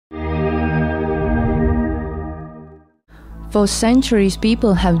For centuries,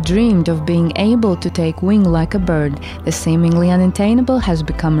 people have dreamed of being able to take wing like a bird. The seemingly unattainable has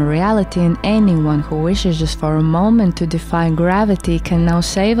become a reality, and anyone who wishes just for a moment to defy gravity can now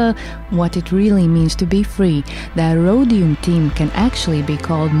savor what it really means to be free. The Aerodium team can actually be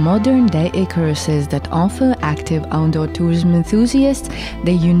called modern-day Icaruses that offer active outdoor tourism enthusiasts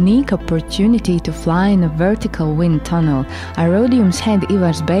the unique opportunity to fly in a vertical wind tunnel. Aerodium's head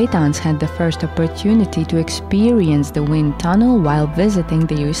Ivars Beitāns had the first opportunity to experience the wind tunnel while visiting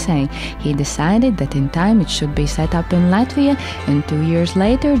the USA. He decided that in time it should be set up in Latvia, and 2 years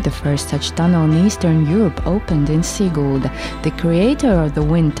later the first such tunnel in Eastern Europe opened in Sigulda. The creator of the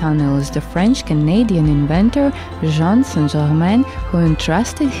wind tunnel is the French-Canadian inventor Jean Saint-Germain, who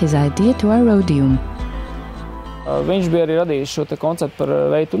entrusted his idea to Aerodium.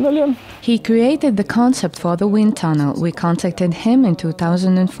 He created the concept for the wind tunnel. We contacted him in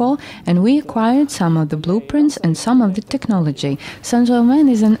 2004 and we acquired some of the blueprints and some of the technology. Saint-Germain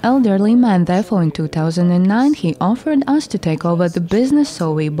is an elderly man, therefore in 2009 he offered us to take over the business,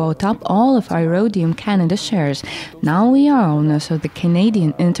 so we bought up all of Aerodium Canada shares. Now we are owners of the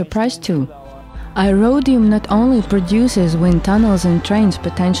Canadian enterprise too. Aerodium not only produces wind tunnels and trains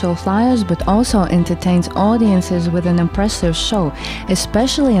potential flyers, but also entertains audiences with an impressive show.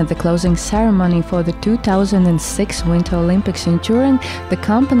 Especially at the closing ceremony for the 2006 Winter Olympics in Turin, the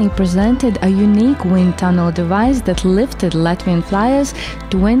company presented a unique wind tunnel device that lifted Latvian flyers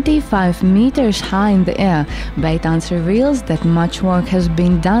 25 meters high in the air. Beitāns reveals that much work has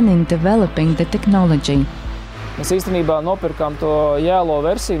been done in developing the technology. We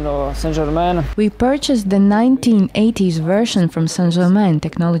purchased the 1980s version from Saint-Germain.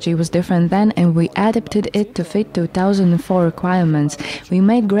 Technology was different then and we adapted it to fit 2004 requirements. We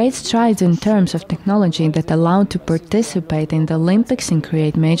made great strides in terms of technology that allowed to participate in the Olympics and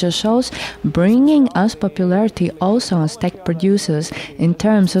create major shows, bringing us popularity also as tech producers. In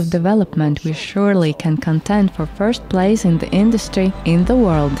terms of development, we surely can contend for first place in the industry in the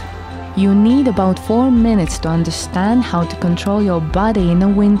world. You need about 4 minutes to understand how to control your body in a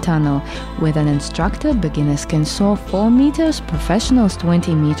wind tunnel. With an instructor, beginners can soar 4 meters, professionals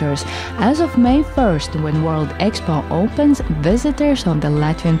 20 meters. As of May 1st, when World Expo opens, visitors of the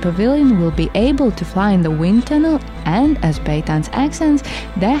Latvian pavilion will be able to fly in the wind tunnel, and as Beitāns accents,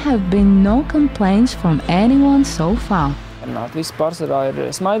 there have been no complaints from anyone so far.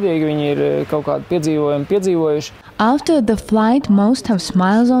 After the flight, most have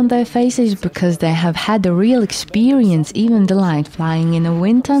smiles on their faces because they have had a real experience, even delight. Flying in a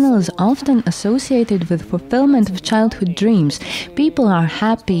wind tunnel is often associated with fulfillment of childhood dreams. People are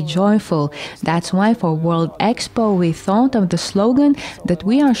happy, joyful. That's why for World Expo we thought of the slogan that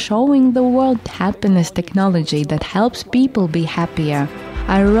we are showing the world happiness technology that helps people be happier.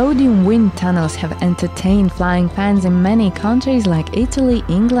 Aerodium wind tunnels have entertained flying fans in many countries like Italy,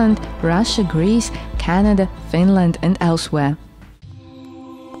 England, Russia, Greece, Canada, Finland and elsewhere.